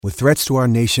With threats to our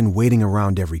nation waiting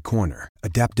around every corner,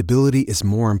 adaptability is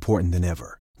more important than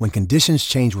ever. When conditions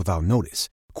change without notice,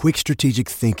 quick strategic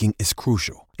thinking is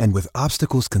crucial. And with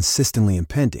obstacles consistently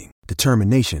impending,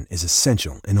 determination is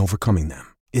essential in overcoming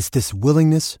them. It's this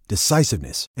willingness,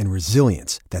 decisiveness, and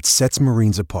resilience that sets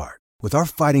Marines apart. With our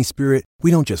fighting spirit, we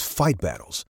don't just fight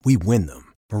battles, we win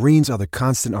them. Marines are the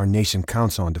constant our nation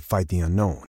counts on to fight the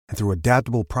unknown. And through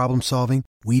adaptable problem solving,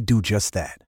 we do just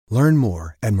that. Learn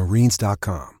more at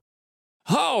marines.com.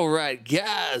 All right,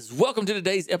 guys, welcome to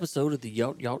today's episode of the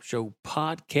Yacht Show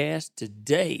podcast.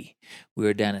 Today, we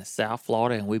are down in South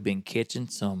Florida, and we've been catching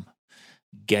some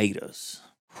gators.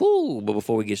 Whew. But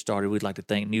before we get started, we'd like to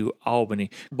thank New Albany,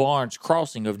 Barnes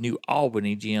Crossing of New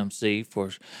Albany GMC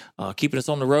for keeping us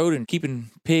on the road and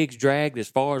keeping pigs dragged as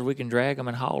far as we can drag them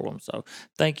and haul them. So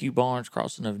thank you, Barnes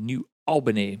Crossing of New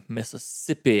Albany,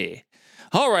 Mississippi.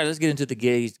 All right, let's get into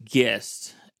today's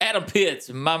guest. Adam Pitts,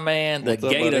 my man, the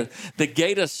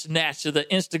Gator Snatcher, the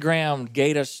Instagram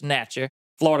Gator Snatcher,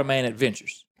 Florida Man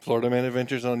Adventures. Florida Man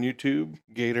Adventures on YouTube,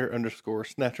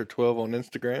 Gator_Snatcher12 on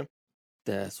Instagram.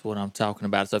 That's what I'm talking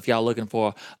about. So if y'all looking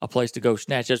for a place to go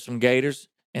snatch up some gators,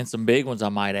 and some big ones, I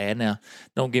might add. Now,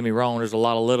 don't get me wrong, there's a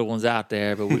lot of little ones out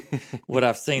there, but what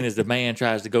I've seen is the man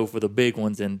tries to go for the big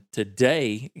ones. And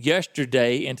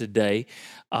yesterday and today,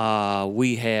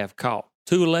 we have caught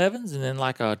 2 11s and then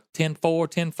like a 10-4,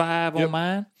 10-5 on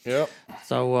mine. Yep.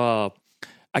 So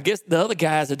I guess the other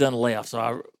guys had done left.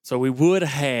 So we would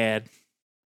have had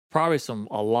probably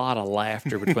a lot of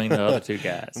laughter between the other two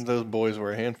guys. Those boys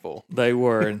were a handful. They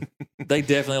were, and they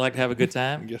definitely like to have a good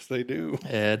time. Yes, they do.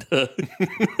 And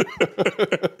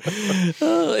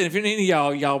if any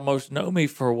of y'all most know me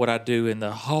for what I do in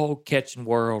the whole catching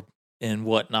world and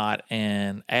whatnot.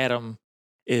 And Adam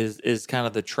is kind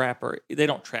of the trapper. They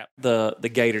don't trap the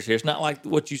gators here. It's not like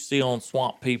what you see on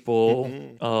Swamp People,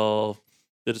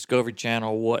 the Discovery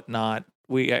Channel, whatnot.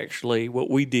 What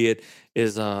we did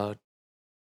is rode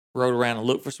around and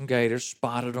looked for some gators,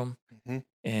 spotted them,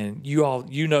 and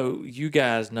you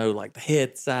guys know like the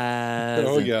head size,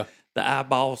 the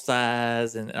eyeball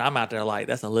size, and I'm out there like,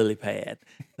 that's a lily pad.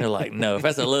 They're like, no, if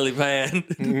that's a lily pad,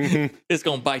 it's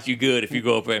gonna bite you good if you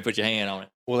go up there and put your hand on it.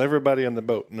 Well, everybody on the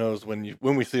boat knows when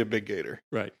we see a big gator,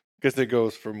 right? Because it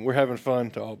goes from we're having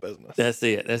fun to all business. That's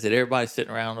it. Everybody's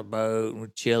sitting around the boat and we're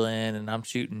chilling, and I'm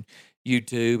shooting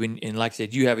YouTube, and like I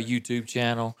said, you have a YouTube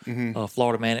channel,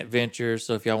 Florida Man Adventures.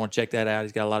 So if y'all want to check that out,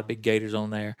 he's got a lot of big gators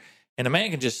on there, and the man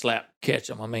can just catch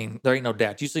them. I mean, there ain't no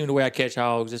doubt. You see the way I catch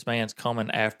hogs. This man's coming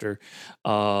after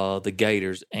the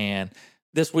gators. And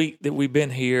this week that we've been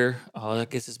here, I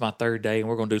guess it's my 3rd day, and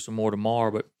we're gonna do some more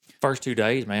tomorrow. But first 2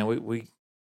 days, man, we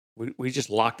just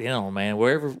locked in on, man,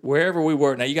 wherever we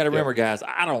were. Now you got to remember, guys,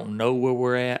 I don't know where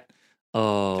we're at.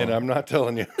 And I'm not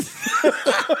telling you.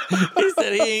 He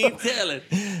said he ain't telling.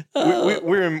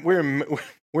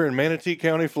 We're in Manatee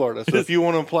County, Florida. So if you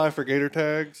want to apply for gator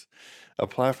tags,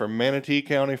 apply for Manatee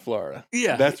County, Florida.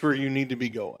 Yeah, that's where you need to be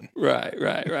going. Right.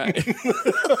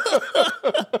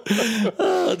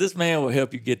 This man will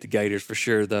help you get the gators for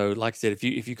sure, though. Like I said,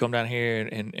 if you come down here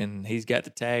and he's got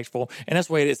the tags for, and that's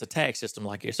the way it is, the tag system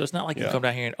like here. So it's not like you come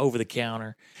down here and over the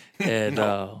counter and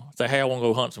say, hey, I want to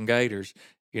go hunt some gators.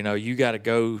 You know, you got to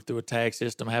go through a tag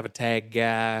system, have a tag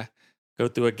guy, go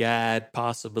through a guide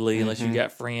possibly, unless you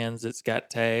got friends that's got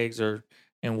tags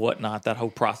and whatnot, that whole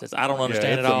process. I don't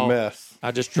understand it all. It's a mess.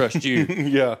 I just trust you.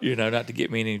 Yeah. Not to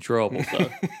get me in any trouble. So.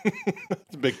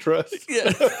 It's a big trust.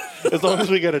 Yeah. As long as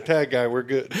we got a tag guy, we're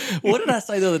good. What did I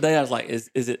say the other day? I was like,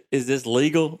 is this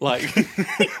legal? Like,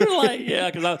 yeah,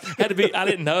 because I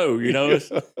didn't know,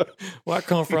 where I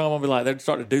come from, I'll be like, they'd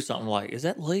start to do something like, is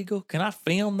that legal? Can I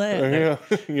film that?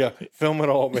 Yeah. Film it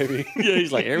all, baby. Yeah,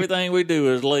 he's like, everything we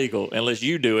do is legal. Unless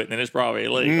you do it, then it's probably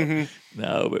illegal.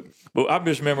 No, but I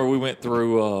just remember we went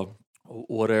through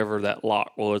whatever that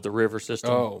lock was, the river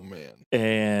system. Oh man!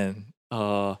 And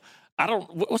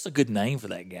what's a good name for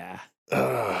that guy?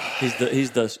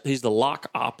 He's the lock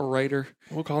operator.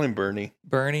 We'll call him Bernie.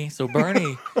 Bernie. So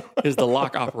Bernie is the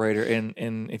lock operator,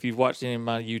 and if you've watched any of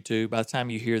my YouTube, by the time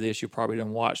you hear this, you probably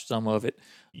done watched some of it.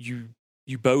 You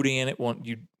boat in it. What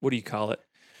do you call it?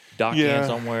 Dock in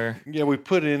somewhere. Yeah, we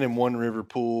put it in one river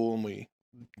pool, and we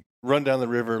run down the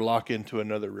river, lock into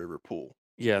another river pool.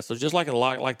 Yeah, so just like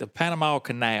the Panama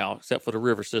Canal, except for the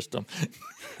river system.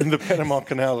 The Panama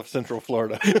Canal of Central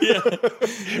Florida.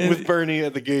 Yeah. With Bernie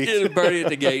at the gate. Yeah, Bernie at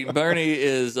the gate. Bernie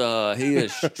is he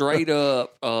is straight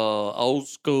up old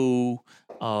school,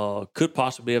 could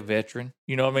possibly be a veteran.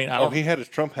 You know what I mean? He had his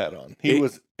Trump hat on. He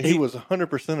was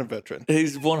 100% a veteran.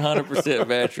 He's 100%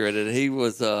 veteran, and he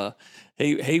was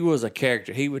a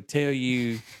character. He would tell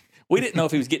you we didn't know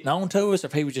if he was getting on to us or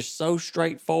if he was just so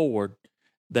straightforward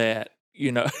that,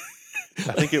 I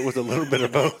think it was a little bit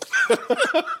of both.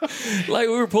 like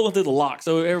we were pulling through the lock.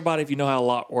 So everybody, if you know how a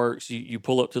lock works, you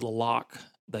pull up to the lock.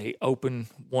 They open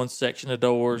one section of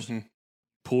doors,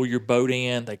 pull your boat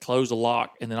in, they close the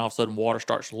lock, and then all of a sudden water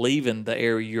starts leaving the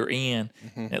area you're in.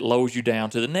 And it lowers you down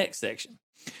to the next section.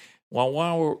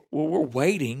 While we're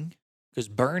waiting, because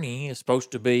Bernie is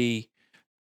supposed to be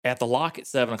at the lock at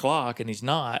 7 o'clock, and he's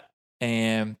not.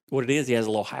 And what it is, he has a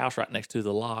little house right next to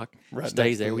the lock. Right,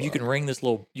 stays there. Well, you can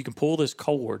you can pull this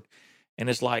cord, and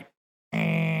it's like,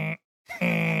 and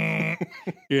then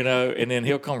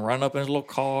he'll come run up in his little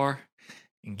car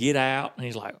and get out, and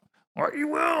he's like, "What do you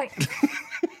want?"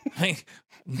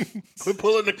 Quit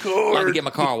pulling the cord. I'd like to get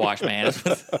my car washed, man.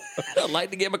 I'd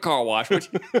like to get my car washed. And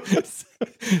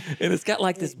it's got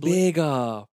like this big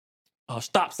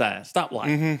stop light,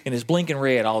 and it's blinking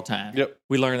red all the time. Yep.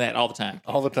 We learn that all the time.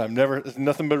 All the time. Never. It's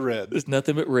nothing but red. It's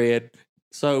nothing but red.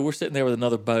 So we're sitting there with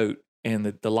another boat, and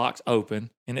the lock's open,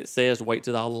 and it says wait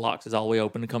till all the locks is all the way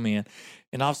open to come in.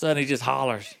 And all of a sudden he just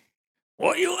hollers,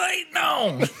 "What you waiting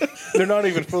on?" They're not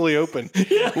even fully open.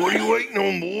 Yeah. What are you waiting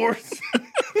on, boys?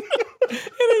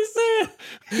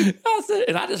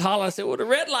 And I just hollered. I said, "Well, the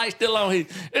red light's still on.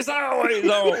 It's always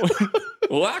on."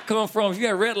 Well, I come from, if you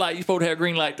got a red light, you're supposed to have a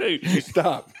green light too. You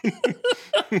stop. So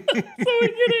we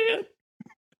get in.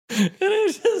 And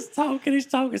he's just talking. He's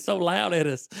talking so loud at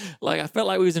us. Like, I felt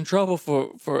like we was in trouble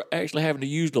for actually having to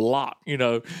use the lock,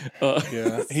 Yeah,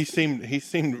 he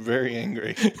seemed very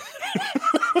angry.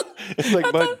 It's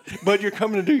like, bud, you're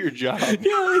coming to do your job.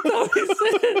 Yeah,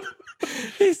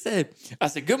 he said, I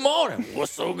said, "Good morning.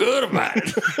 What's so good about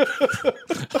it?"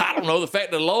 "I don't know, the fact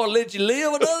that the Lord let you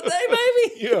live another day,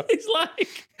 maybe." Yeah. He's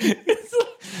like,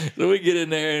 so we get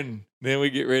in there and then we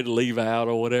get ready to leave out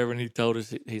or whatever. And he told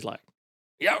us, he's like,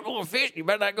 "Y'all going fishing? You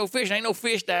better not go fishing. Ain't no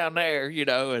fish down there,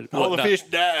 And All the fish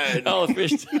died. All the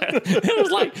fish died. It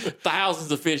was like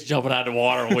thousands of fish jumping out of the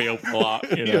water when we opened the lock,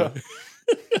 Yeah.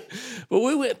 But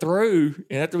we went through,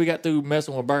 and after we got through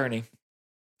messing with Bernie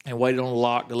and waited on the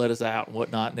lock to let us out and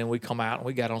whatnot, and then we come out and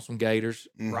we got on some gators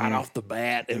right off the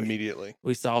bat. Immediately.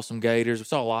 We saw some gators. We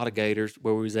saw a lot of gators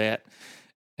where we was at.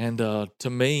 And to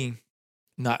me,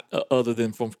 not other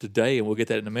than from today, and we'll get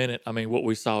that in a minute, I mean, what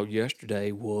we saw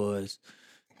yesterday was,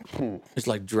 it's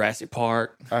like Jurassic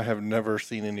Park. I have never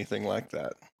seen anything like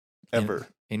that, ever.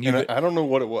 And I don't know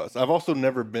what it was. I've also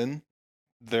never been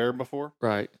there before.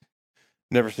 Right.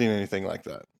 Never seen anything like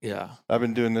that. Yeah. I've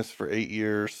been doing this for 8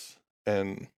 years,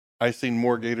 and I seen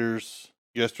more gators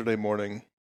yesterday morning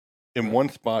in one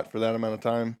spot for that amount of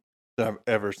time than I've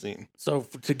ever seen. So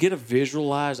to get a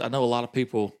visualize, I know a lot of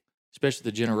people, especially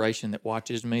the generation that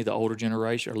watches me, the older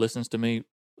generation, or listens to me.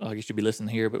 I guess you'd be listening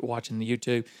here, but watching the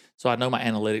YouTube. So I know my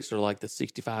analytics are like the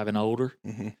 65 and older.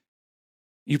 Mm-hmm.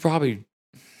 You probably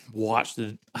watched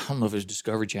I don't know if it's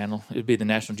Discovery Channel. It'd be the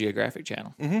National Geographic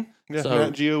Channel. Mm-hmm. Yeah, So,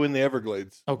 Nat Geo in the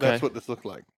Everglades. Okay. That's what this looked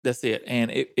like. That's it.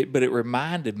 And but it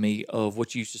reminded me of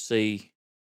what you used to see,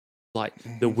 like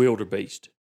the wildebeest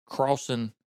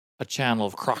crossing a channel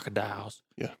of crocodiles.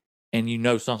 Yeah. And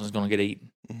something's going to get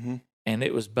eaten. Mm-hmm. And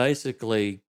it was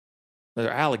basically,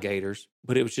 they're alligators,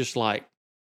 but it was just like,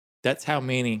 that's how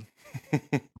many,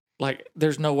 like,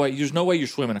 there's no way you're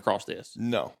swimming across this.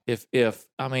 No.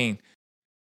 I mean,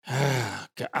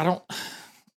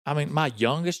 my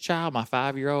youngest child, my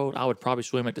 5-year-old, I would probably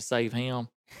swim it to save him.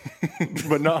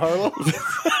 But not Harlow?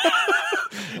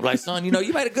 I'm like, son, you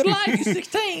made a good life. You're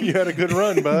 16. You had a good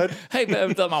run, bud. Hey, but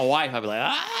with my wife, I'd be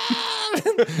like,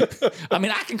 I mean,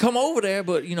 I can come over there,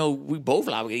 but, we both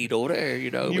like to eat over there,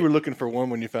 You were looking for one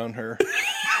when you found her.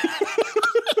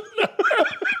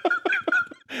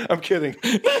 I'm kidding.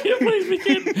 Please be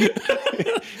kidding.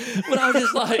 But I was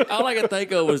just like, all I could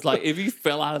think of was like, if you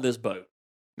fell out of this boat,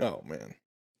 oh man,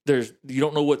 you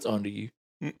don't know what's under you.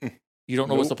 Mm-mm. You don't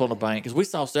know what's up on the bank, because we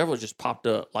saw several just popped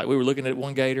up. Like, we were looking at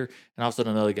one gator, and all of a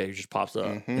sudden another gator just pops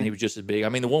up, and he was just as big. I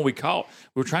mean, the one we caught,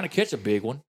 we were trying to catch a big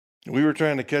one. We were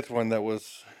trying to catch one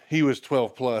he was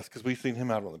 12 plus, because we seen him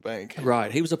out on the bank.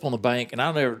 Right, he was up on the bank, and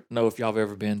I never know if y'all have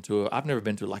ever been to I've never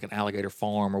been to like an alligator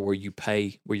farm, or where your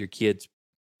kids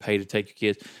pay to take your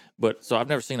kids. But so I've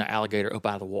never seen an alligator up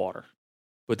out of the water.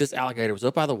 But this alligator was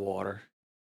up out of the water,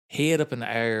 head up in the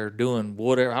air, doing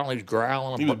whatever. I don't know, he's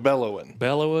growling. He was bellowing.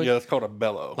 Bellowing? Yeah, that's called a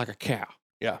bellow. Like a cow.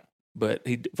 Yeah. But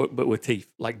with teeth,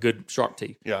 like good sharp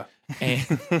teeth. Yeah. And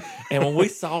when we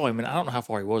saw him, and I don't know how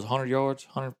far he was, 100 yards,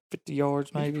 150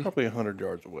 yards maybe? He's probably 100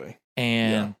 yards away.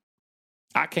 And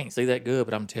I can't see that good,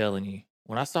 but I'm telling you,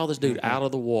 when I saw this dude out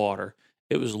of the water,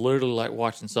 it was literally like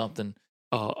watching something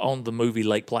on the movie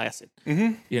Lake Placid.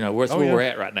 Mm-hmm. You know, that's where we're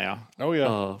at right now. Oh,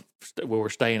 yeah. Where we're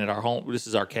staying at our home. This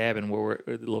is our cabin, the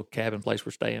little cabin place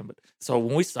we're staying. But so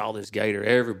when we saw this gator,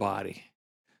 everybody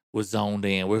was zoned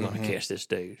in. We're going to catch this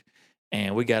dude.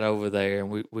 And we got over there and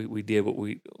we did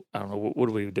I don't know, what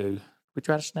do we do? We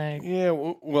try to snag? Yeah,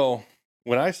 well,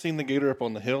 when I seen the gator up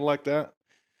on the hill like that,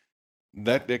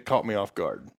 it caught me off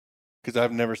guard. Because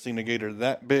I've never seen a gator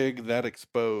that big, that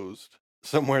exposed,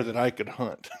 somewhere that I could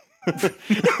hunt.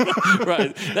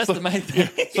 Right. That's the main thing.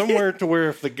 Somewhere to where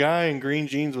if the guy in green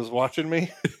jeans was watching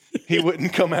me, he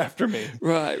wouldn't come after me.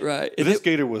 Right. But this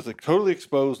gator was totally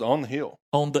exposed on the hill.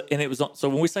 And it was so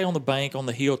when we say on the bank, on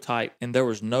the hill type, and there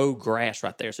was no grass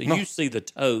right there. So you see the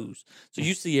toes. So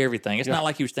you see everything. It's not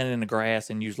like he was standing in the grass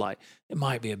and you was like, it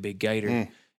might be a big gator.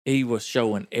 He was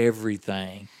showing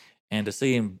everything. And to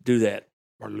see him do that,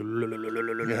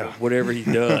 whatever he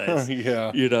does, you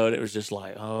know, and it was just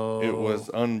like, it was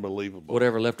unbelievable.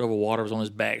 Whatever leftover water was on his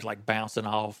back, like bouncing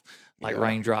off like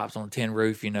raindrops on a tin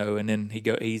roof, you know, and then he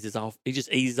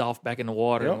just eases off back in the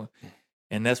water.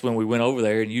 And that's when we went over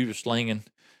there and you were slinging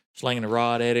the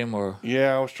rod at him, or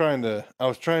I was trying to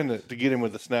get him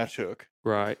with a snatch hook.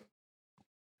 Right.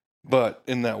 But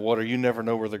in that water, you never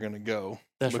know where they're going to go.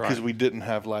 That's because right. we didn't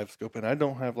have live scope, and I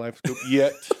don't have live scope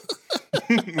yet.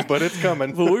 But it's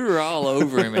coming. But we were all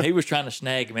over him, and he was trying to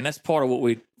snag him, and that's part of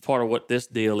what this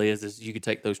deal is you could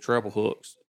take those treble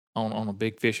hooks on a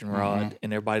big fishing rod,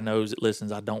 and everybody knows that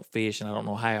listens. I don't fish, and I don't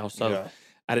know how, so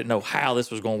I didn't know how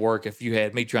this was going to work if you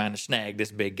had me trying to snag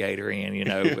this big gator in, you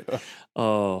know. But,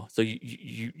 so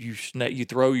you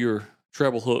throw your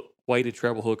weighted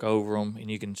treble hook over them,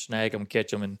 and you can snag them,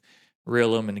 catch them, and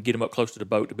reel them, and get them up close to the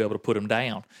boat to be able to put them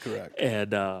down. Correct.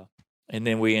 And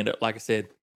then we end up, like I said,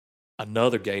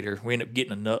 another gator. We ended up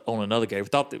getting on another gator. We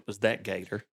thought it was that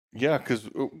gator. Yeah, because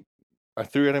I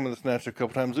threw at him with a snatch a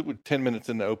couple times. It was 10 minutes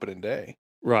into opening day.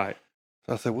 Right.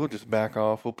 So I said, we'll just back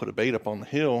off. We'll put a bait up on the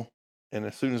hill. And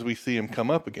as soon as we see him come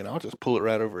up again, I'll just pull it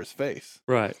right over his face.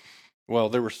 Right. Well,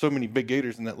 there were so many big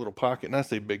gators in that little pocket. And I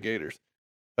say big gators.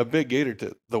 A big gator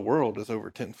to the world is over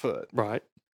 10 foot. Right.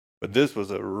 But this was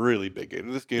a really big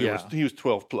gator. This gator he was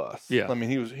 12 plus. Yeah. I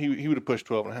mean, he would have pushed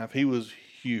 12 and a half. He was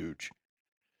huge.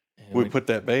 We put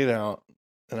that bait out,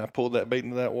 and I pulled that bait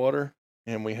into that water,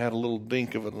 and we had a little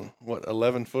dink of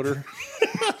 11 footer.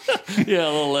 Yeah,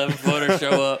 a little 11 footer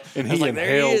show up. And he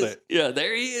inhaled it. Yeah,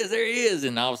 there he is.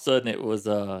 And all of a sudden it was,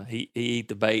 he ate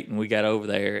the bait, and we got over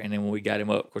there. And then when we got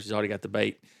him up, of course, he's already got the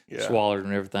bait swallowed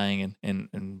and everything.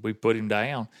 And we put him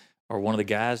down, or one of the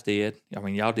guys did. I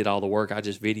mean, y'all did all the work. I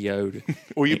just videoed.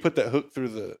 Well, you put that hook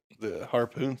through the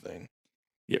harpoon thing.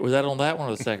 Yeah, was that on that one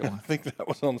or the second one? I think that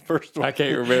was on the first one. I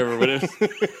can't remember, but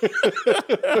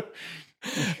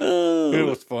it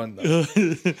was fun though.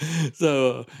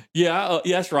 So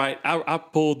that's right. I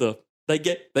pulled they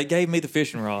gave me the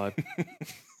fishing rod,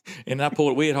 and I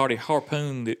pulled it. We had already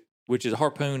harpooned it, which is a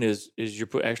harpoon is you're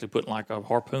actually putting like a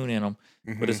harpoon in them,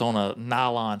 but it's on a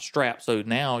nylon strap. So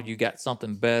now you got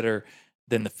something better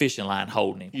than the fishing line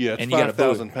holding him. Yeah, it's and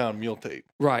 5,000-pound mule tape.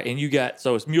 Right, and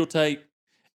it's mule tape.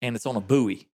 And it's on a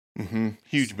buoy.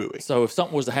 Huge buoy. So if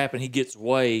something was to happen, he gets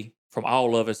away from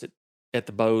all of us at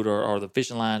the boat, or the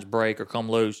fishing lines break or come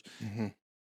loose.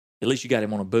 At least you got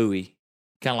him on a buoy,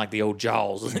 kind of like the old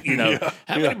Jaws. You know,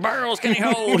 how many barrels can he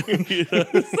hold? We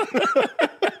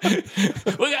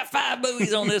got 5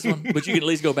 buoys on this one, but you can at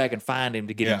least go back and find him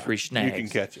to get him 3 snags. You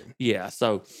can catch him. Yeah.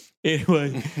 So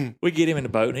anyway, we get him in the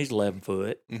boat, and he's 11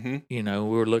 foot. You know,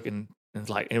 we were looking. And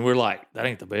we're like, that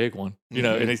ain't the big one, you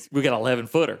know. And we got 11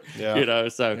 footer, you know.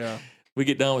 So we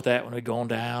get done with that when we go on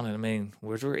down, and I mean,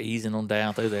 we're easing on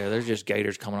down through there. There's just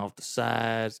gators coming off the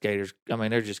sides. Gators, I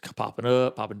mean, they're just popping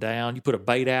up, popping down. You put a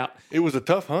bait out. It was a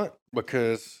tough hunt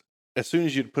because as soon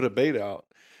as you'd put a bait out,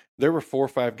 there were 4 or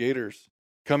 5 gators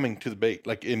coming to the bait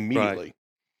like immediately. Right.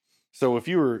 So if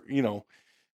you were, you know,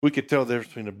 we could tell the difference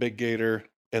between a big gator.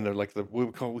 And they're like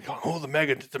we call the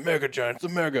mega, it's a mega giant, it's a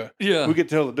mega. Yeah. We could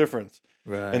tell the difference.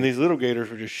 Right. And these little gators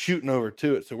were just shooting over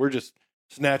to it. So we're just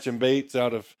snatching baits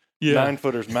out of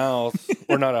 9-footers' mouths,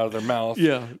 or not out of their mouths.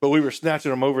 Yeah. But we were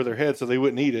snatching them over their heads so they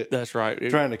wouldn't eat it. That's right.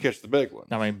 Trying to catch the big one.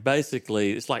 I mean,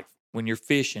 basically, it's like when you're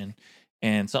fishing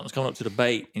and something's coming up to the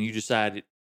bait and you decide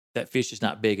that fish is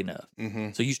not big enough.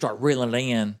 So you start reeling it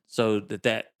in so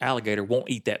that alligator won't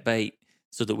eat that bait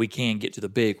so that we can get to the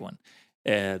big one.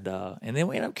 And then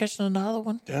we ended up catching another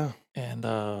one. Yeah. And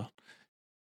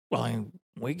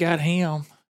we got him.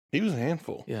 He was a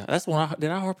handful. Yeah, that's the one.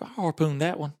 I harpoon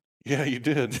that one? Yeah, you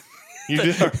did. You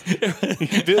did.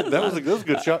 You did. That was a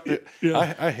good shot.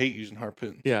 Yeah. I hate using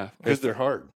harpoons. Yeah, because they're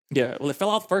hard. Yeah, well, it fell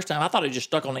off the first time. I thought it just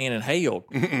stuck on the end and held.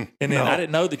 And then I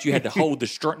didn't know that you had to hold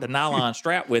the nylon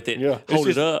strap with it, hold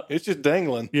it up. It's just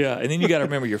dangling. Yeah, and then you got to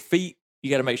remember your feet. You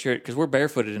got to make sure, because we're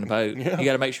barefooted in the boat. Yeah. You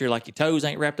got to make sure like your toes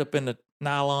ain't wrapped up in the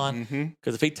nylon,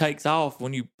 because if he takes off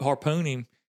when you harpoon him,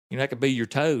 that could be your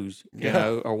toes, you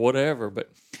know, or whatever.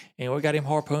 But we got him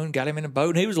harpooned, got him in the boat,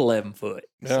 and he was 11 foot.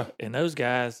 Yeah, so, and those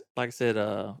guys, like I said,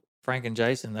 Frank and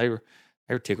Jason, they were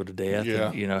tickled to death,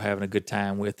 and, having a good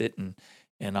time with it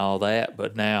and all that.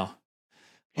 But now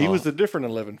he was a different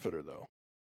 11-footer though.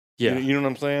 Yeah, you know what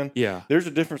I'm saying? Yeah, there's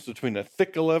a difference between a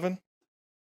thick 11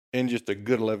 and just a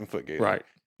good 11-foot gator. Right.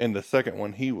 And the second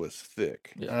one, he was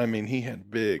thick. Yeah. I mean, he had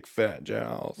big fat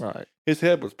jowls. Right. His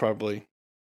head was probably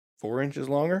 4 inches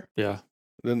longer. Yeah.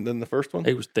 Than the first one.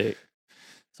 He was thick.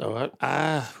 So like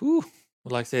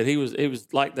I said, it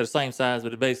was like they're the same size, but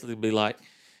it'd basically be like,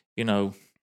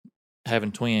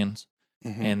 having twins,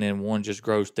 and then one just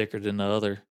grows thicker than the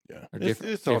other. Yeah,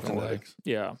 it's all different genetics.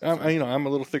 Yeah, I'm a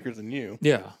little thicker than you.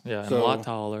 Yeah, and a lot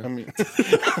taller. I mean,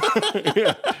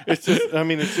 it's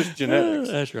just genetics.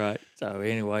 That's right. So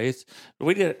anyway,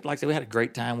 we did, like I said, we had a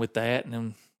great time with that, and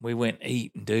then we went and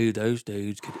eat, and dude, those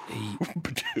dudes could eat.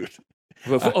 Dude.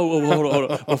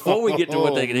 Hold on. Before we get to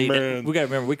what they can eat, we got to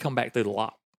remember we come back through the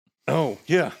lock. Oh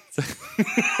yeah,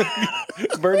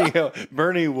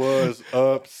 Bernie was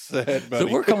upset. Buddy.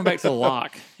 So we're coming back to the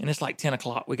lock, and it's like 10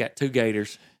 o'clock. We got 2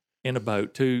 gators in the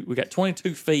boat. We got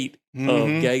 22 feet of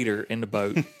gator in the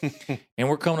boat, and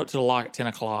we're coming up to the lock at 10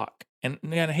 o'clock. And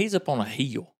he's up on a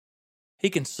hill.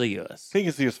 He can see us. He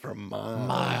can see us for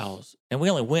miles, and we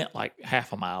only went like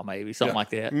half a mile, maybe something like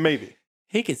that. Maybe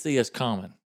he could see us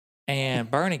coming, and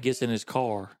Bernie gets in his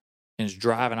car and is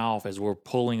driving off as we're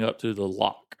pulling up to the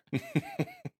lock.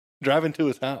 Driving to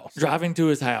his house.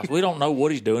 We don't know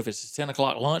what he's doing. If it's a 10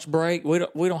 o'clock lunch break, we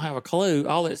don't have a clue.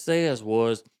 All it says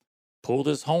was pull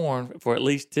this horn for at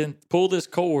least pull this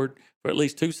cord for at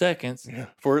least 2 seconds. Yeah,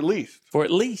 for at least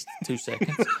 2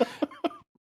 seconds.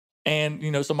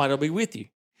 And somebody will be with you.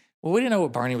 Well, we didn't know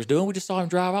what Bernie was doing. We just saw him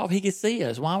drive off. He could see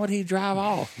us. Why would he drive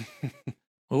off?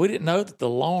 Well, we didn't know that the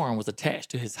alarm was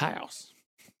attached to his house.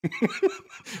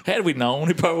 Had we known,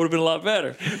 it probably would have been a lot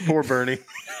better. Poor Bernie.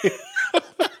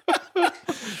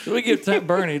 So we give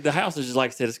Bernie, the house is just like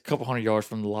I said, it's a couple hundred yards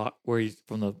from the lock, where he's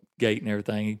from the gate and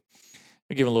everything.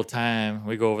 We give him a little time.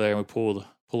 We go over there and we pull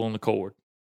on the cord.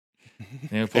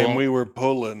 And we were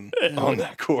pulling on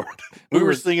that cord. We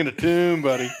were singing a tune,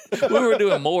 buddy. We were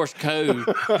doing Morse code.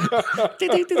 But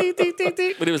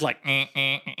it was like, and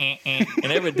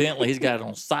evidently he's got it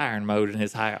on siren mode in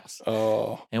his house.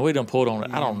 Oh. And we done pulled on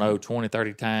it, I don't know, 20,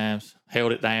 30 times,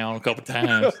 held it down a couple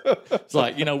times. It's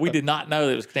like, we did not know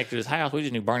that it was connected to his house. We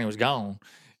just knew Bernie was gone.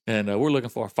 And we're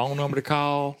looking for a phone number to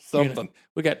call. Something.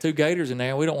 We got 2 gators in there,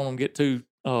 and we don't want them to get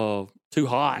too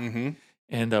hot.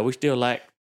 And we still like,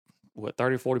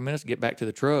 30 or 40 minutes to get back to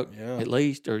the truck at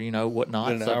least, or,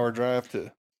 whatnot. An hour drive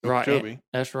to right, Chubby.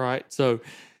 That's right. So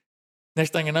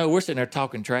next thing you know, we're sitting there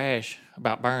talking trash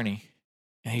about Bernie,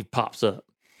 and he pops up.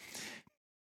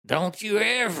 Don't you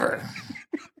ever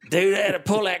do that or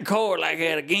pull that cord like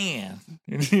that again.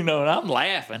 And I'm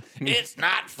laughing. It's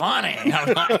not funny.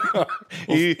 I'm like,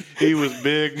 he was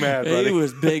big mad, buddy. He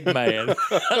was big mad.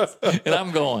 And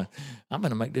I'm going, I'm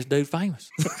going to make this dude famous.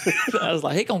 I was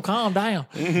like, he going to calm down.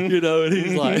 And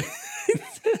he's like,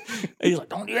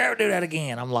 don't you ever do that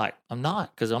again. I'm like, I'm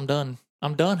not, because I'm done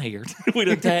here. We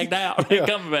done tagged out. Ain't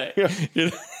coming back.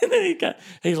 And then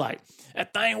he's like,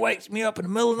 that thing wakes me up in the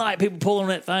middle of the night. People pull on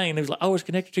that thing. And he was like, oh, it's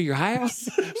connected to your house?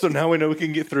 So now we know we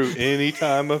can get through any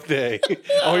time of day.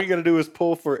 All you got to do is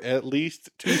pull for at least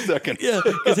 2 seconds. Yeah,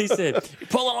 because he said, you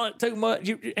pull on it too much.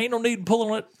 You ain't no need to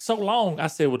pull on it so long. I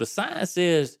said, well, the sign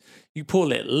says you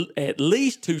pull at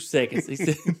least 2 seconds. He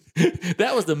said,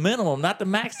 that was the minimum, not the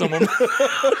maximum.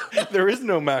 There is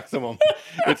no maximum.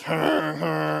 It's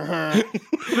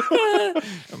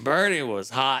Bernie was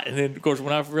hot. And then, of course,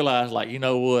 when I realized, like, you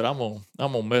know what, I'm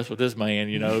gonna mess with this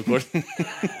man, of course.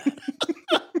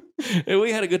 And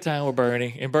we had a good time with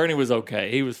Bernie, and Bernie was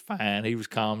okay. He was fine. He was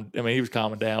calm. I mean, he was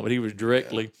calming down, but he was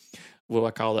directly what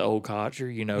I call the old codger,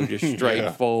 just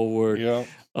straightforward. Yeah.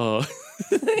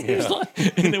 Like,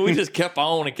 and then we just kept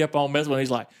on messing with him.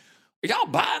 He's like, are y'all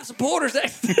buying supporters?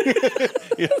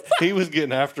 Yeah, he was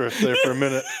getting after us there for a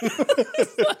minute.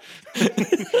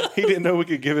 He didn't know we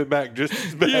could give it back just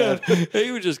as bad. Yeah,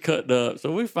 he was just cutting up.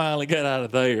 So we finally got out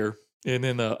of there. And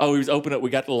then, he was opening up. We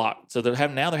got the lock. So they're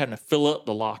having to fill up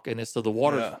the lock. And so the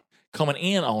water's coming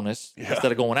in on us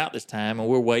instead of going out this time. And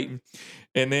we're waiting.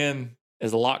 And then as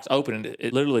the lock's opening,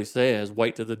 it literally says,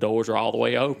 wait till the doors are all the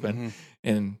way open.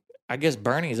 And I guess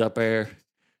Bernie's up there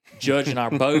judging our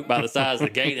boat by the size of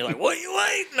the gate. They're like, "What are you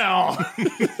waiting on?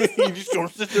 You just gonna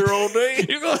sit there all day?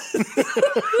 You're gonna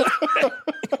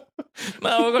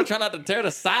No, we're gonna try not to tear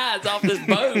the sides off this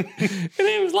boat." And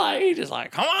he just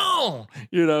like, "Come on,"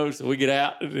 So we get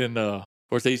out, and of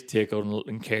course he's tickled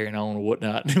and carrying on and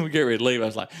whatnot. And we get ready to leave.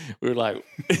 We were like,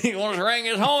 "You want us to ring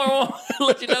his horn?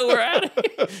 Let you know we're out of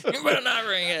here. You better not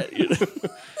ring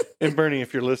it." And Bernie,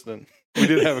 if you're listening, we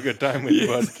did have a good time with you,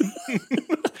 bud.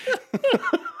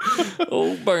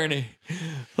 Oh, Bernie.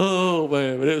 Oh,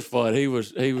 man. But it was fun. He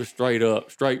was straight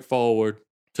up, straightforward,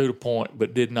 to the point,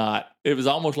 but did not. It was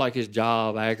almost like his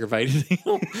job aggravated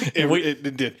him.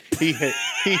 It did. He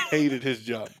hated his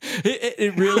job.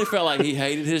 It really felt like he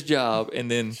hated his job, and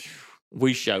then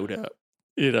we showed up,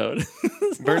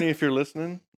 Bernie, if you're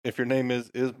listening, if your name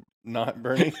is not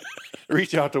Bernie,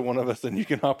 reach out to one of us and you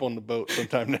can hop on the boat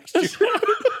sometime next year.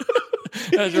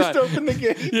 That's just right. open the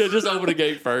gate. Yeah, just open the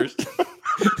gate first.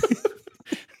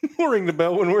 We'll ring the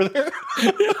bell when we're there.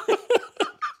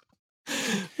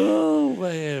 Oh,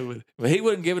 man. But he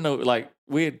wasn't giving no,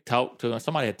 we had talked to him.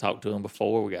 Somebody had talked to him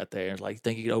before we got there. It was like, "You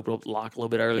think you could open up the lock a little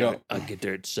bit earlier?" Yeah. I'll get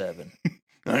there at 7.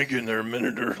 I ain't getting there a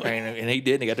minute early. And he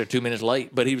didn't. He got there 2 minutes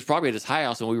late. But he was probably at his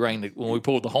house, and when we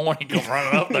pulled the horn, he comes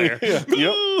running up there. Yeah.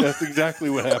 Yep, that's exactly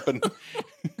what happened.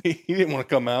 He didn't want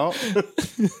to come out.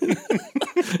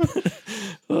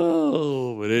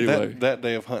 Oh, but anyway. That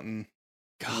day of hunting,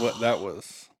 what that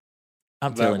was.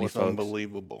 I'm telling you, was folks.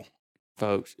 Unbelievable.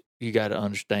 Folks, you got to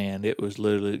understand, it was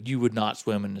literally, you would not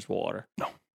swim in this water. No.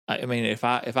 I mean, if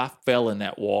I fell in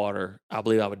that water, I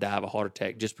believe I would die of a heart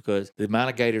attack, just because the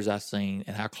amount of gators I seen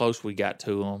and how close we got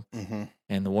to them, Mm-hmm.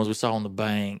 and the ones we saw on the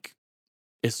bank.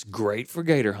 It's great for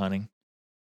gator hunting,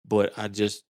 but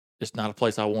it's not a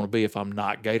place I want to be if I'm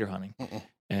not gator hunting. Mm-mm.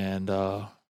 And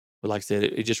but like I said,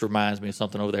 it just reminds me of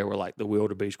something over there where like the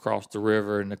wildebeest crossed the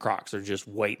river and the crocs are just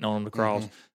waiting on them to cross.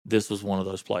 Mm-hmm. This was one of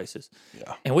those places.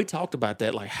 Yeah. And we talked about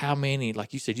that, like how many,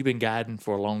 like you said, you've been guiding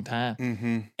for a long time.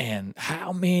 Mm-hmm. And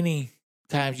how many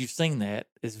times you've seen that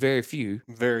is very few.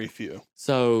 Very few.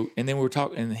 So, and then we were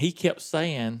talking, and he kept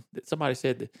saying that somebody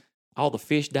said that all the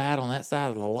fish died on that side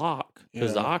of the lock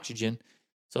because of the oxygen.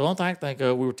 So the only thing I think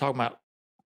we were talking about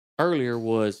earlier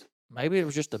was maybe it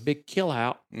was just a big kill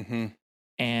out, Mm-hmm.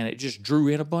 and it just drew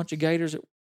in a bunch of gators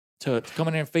to come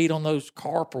in there and feed on those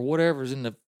carp or whatever's in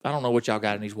the, I don't know what y'all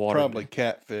got in these waters. Probably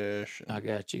catfish. I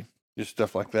got you. Just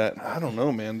stuff like that. I don't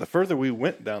know, man. The further we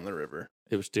went down the river,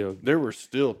 It was still, there were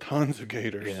still tons of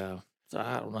gators. yeah. So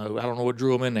I don't know what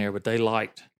drew them in there, but they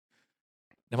might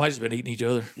have just been eating each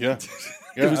other. Yeah.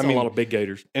 There was a lot of big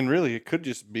gators. And really, it could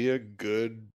just be a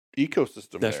good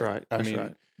ecosystem. That's there. right. I That's mean,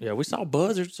 right. Yeah, we saw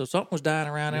buzzards, so something was dying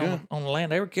around there on the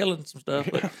land. They were killing some stuff.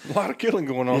 But a lot of killing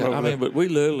going on over there. but we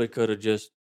literally could have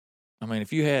just,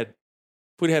 if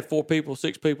we'd had 4 people,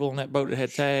 6 people on that boat that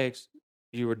had tags,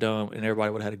 you were done, and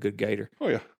everybody would have had a good gator. Oh,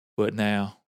 yeah. But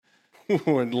now,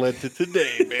 What led to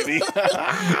today, baby.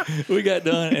 we got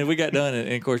done,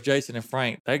 and of course Jason and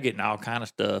Frank, they're getting all kind of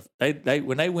stuff. They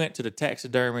when they went to the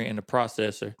taxidermy and the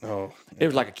processor, it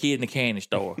was like a kid in the candy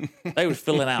store. They was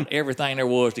filling out everything there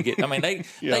was to get.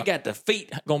 They got the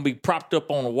feet gonna be propped up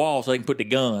on the wall so they can put the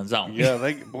guns on. Yeah,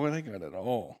 they got it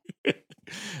all.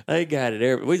 They got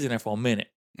it. We was in there for a minute,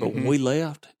 but when we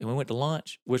left and we went to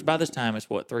lunch, which by this time it's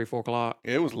 3, 4 o'clock.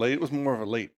 It was late. It was more of a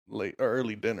late or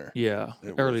early dinner. Yeah,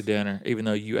 early dinner. Even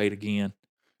though you ate again,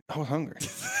 I was hungry.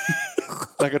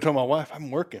 Like I told my wife,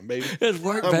 I'm working, baby. It's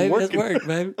work, baby. It's work,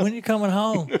 baby. When you coming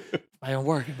home? I'm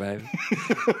working, baby.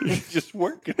 Just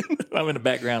working. I'm in the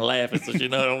background laughing,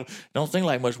 so don't seem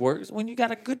like much work. It's when you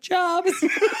got a good job.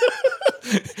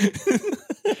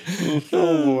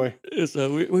 Oh boy!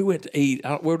 So we went to eat.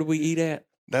 Where did we eat at?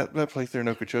 That place there in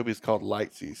Okeechobee is called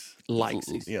Lightsy's.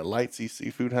 Lightsy's. Yeah, Lightsy's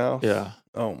Seafood House. Yeah.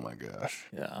 Oh my gosh.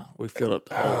 Yeah, we filled up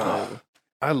the whole table.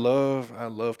 I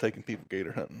love taking people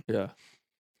gator hunting. Yeah.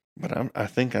 But I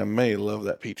think I may love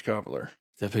that peach cobbler.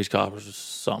 That peach cobbler is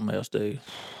something else, dude.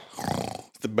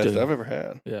 It's the best I've ever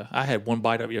had. Yeah, I had one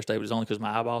bite of it yesterday, but it's only because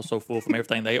my eyeballs so full from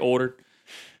everything they ordered.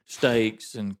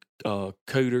 Steaks and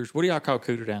cooters. What do y'all call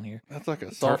cooter down here? That's like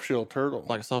a soft shell turtle.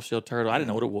 Like a soft shell turtle. I didn't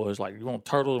know what it was. Like, you want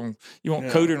turtle and you want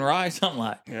cooter and rice? Something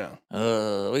like. Yeah.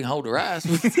 We can hold the rice.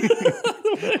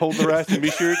 Hold the rice and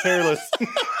be sure it's hairless.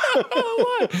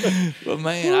 But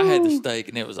man, I had the steak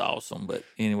and it was awesome. But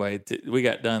anyway, we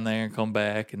got done there and come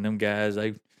back, and them guys,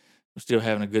 they were still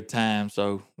having a good time.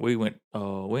 So we went.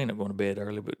 We ended up going to bed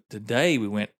early. But today we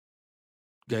went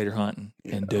gator hunting,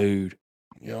 and dude,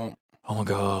 yeah. Oh my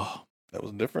god, that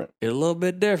was different. It's a little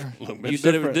bit different. You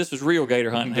said this was real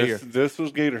gator hunting here. This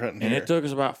was gator hunting and here. it took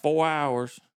us about 4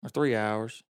 hours or 3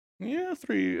 hours. Yeah,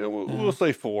 3. We'll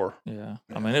say 4. Yeah.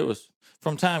 I mean, it was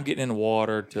from time getting in the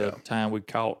water to time we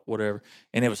caught whatever,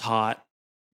 and it was hot.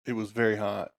 It was very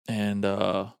hot, and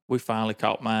we finally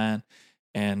caught mine,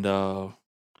 and the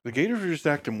gators were just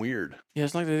acting weird. Yeah,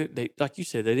 it's like they like you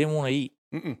said, they didn't want to eat.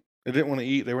 They didn't want to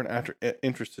eat. They weren't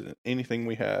interested in anything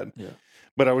we had. Yeah.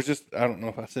 But I don't know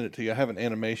if I sent it to you. I have an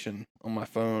animation on my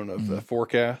phone of the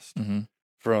forecast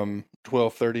from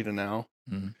 12:30 to now.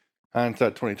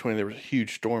 Hindsight 2020, there was a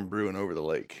huge storm brewing over the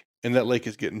lake. And that lake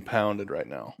is getting pounded right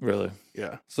now. Really?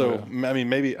 Yeah. So, I mean,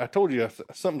 maybe I told you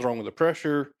something's wrong with the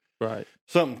pressure. Right.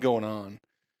 Something's going on.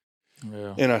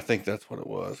 Yeah. And I think that's what it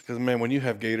was. Because, man, when you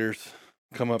have gators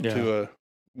come up to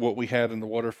what we had in the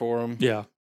water for them. Yeah.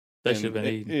 They should have been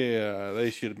eating. Yeah,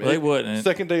 they should have been. Well, they wouldn't.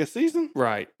 Second day of season?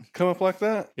 Right. Come up like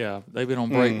that? Yeah. They've been on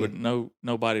break with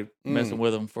nobody messing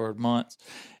with them for months.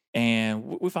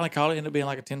 And we finally caught it. Ended up being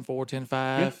like a 10-4,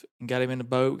 10-5, and got him in the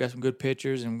boat. Got some good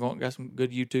pictures and got some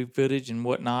good YouTube footage and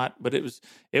whatnot. But it was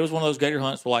one of those gator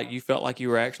hunts where like you felt like you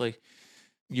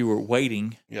were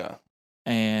waiting. Yeah.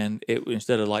 And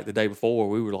instead of like the day before,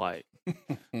 we were like,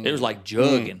 it was like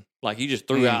jugging. Like you just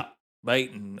threw out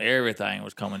bait and everything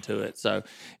was coming to it. So,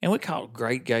 and we caught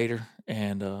great gator,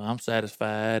 and I'm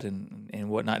satisfied and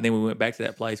whatnot. And then we went back to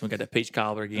that place and we got that peach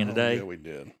cobbler again today. Yeah, we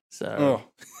did. So,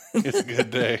 it's a good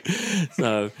day.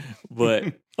 So,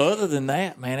 but other than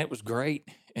that, man, it was great.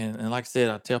 And like I said,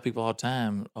 I tell people all the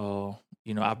time,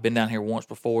 I've been down here once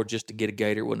before just to get a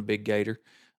gator. It wasn't a big gator.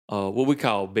 What we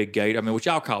call big gator. I mean, what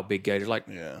y'all call big gators. Like,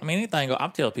 I mean,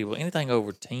 I'm telling people, anything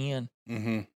over 10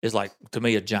 is like, to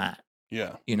me, a giant.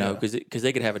 Yeah. Because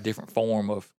they could have a different form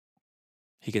of,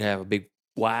 he could have a big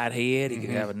wide head. He could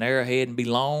have a narrow head and be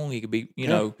long. He could be,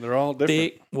 they're all different.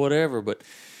 Thick, whatever. But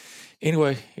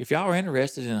anyway, if y'all are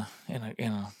interested in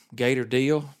a gator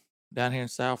deal down here in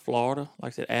South Florida,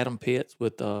 like I said, Adam Pitts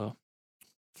with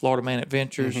Florida Man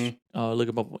Adventures. Look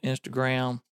him up on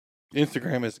Instagram.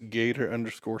 Instagram is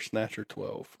Gator_Snatcher12.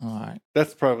 All right.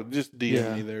 That's probably just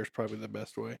DM me there is probably the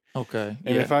best way. Okay.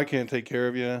 And if I can't take care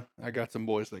of you, I got some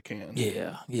boys that can.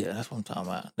 Yeah, that's what I'm talking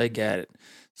about. They got it.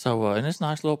 So, and it's a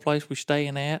nice little place we're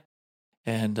staying at.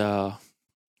 And other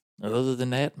than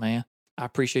that, man, I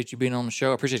appreciate you being on the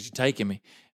show. I appreciate you taking me.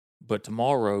 But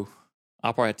tomorrow,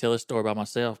 I'll probably tell this story by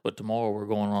myself, but tomorrow we're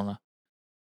going on a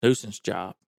nuisance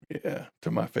job. Yeah,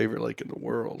 to my favorite lake in the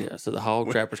world. Yeah, so the hog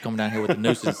trapper's coming down here with the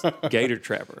nuisance gator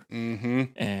trapper.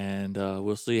 And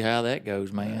we'll see how that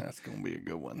goes, man. That's going to be a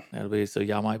good one. That'll be, so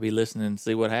y'all might be listening and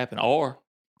see what happened, or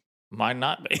might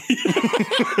not be,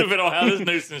 depending on how this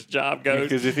nuisance job goes.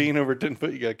 Because if he ain't over 10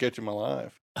 foot, you got to catch him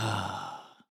alive.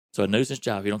 So a nuisance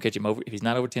job, if you don't catch him over, if he's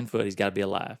not over 10 foot, he's got to be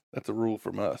alive. That's a rule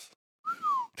from us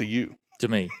to you. To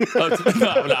me. No. No,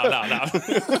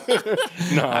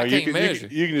 I can't measure.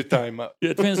 You can just tie him up.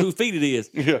 Yeah, it depends whose feet it is.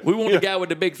 Yeah. We want the guy with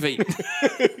the big feet.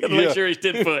 Make sure he's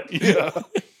 10 foot. Yeah.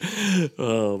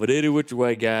 But any which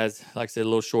way, guys, like I said, a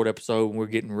little short episode. We're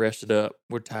getting rested up.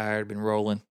 We're tired, been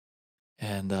rolling.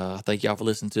 And thank y'all for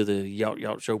listening to the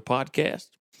Yacht Show podcast.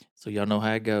 So y'all know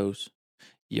how it goes.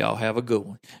 Y'all have a good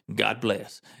one. God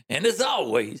bless. And as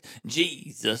always,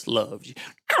 Jesus loves you.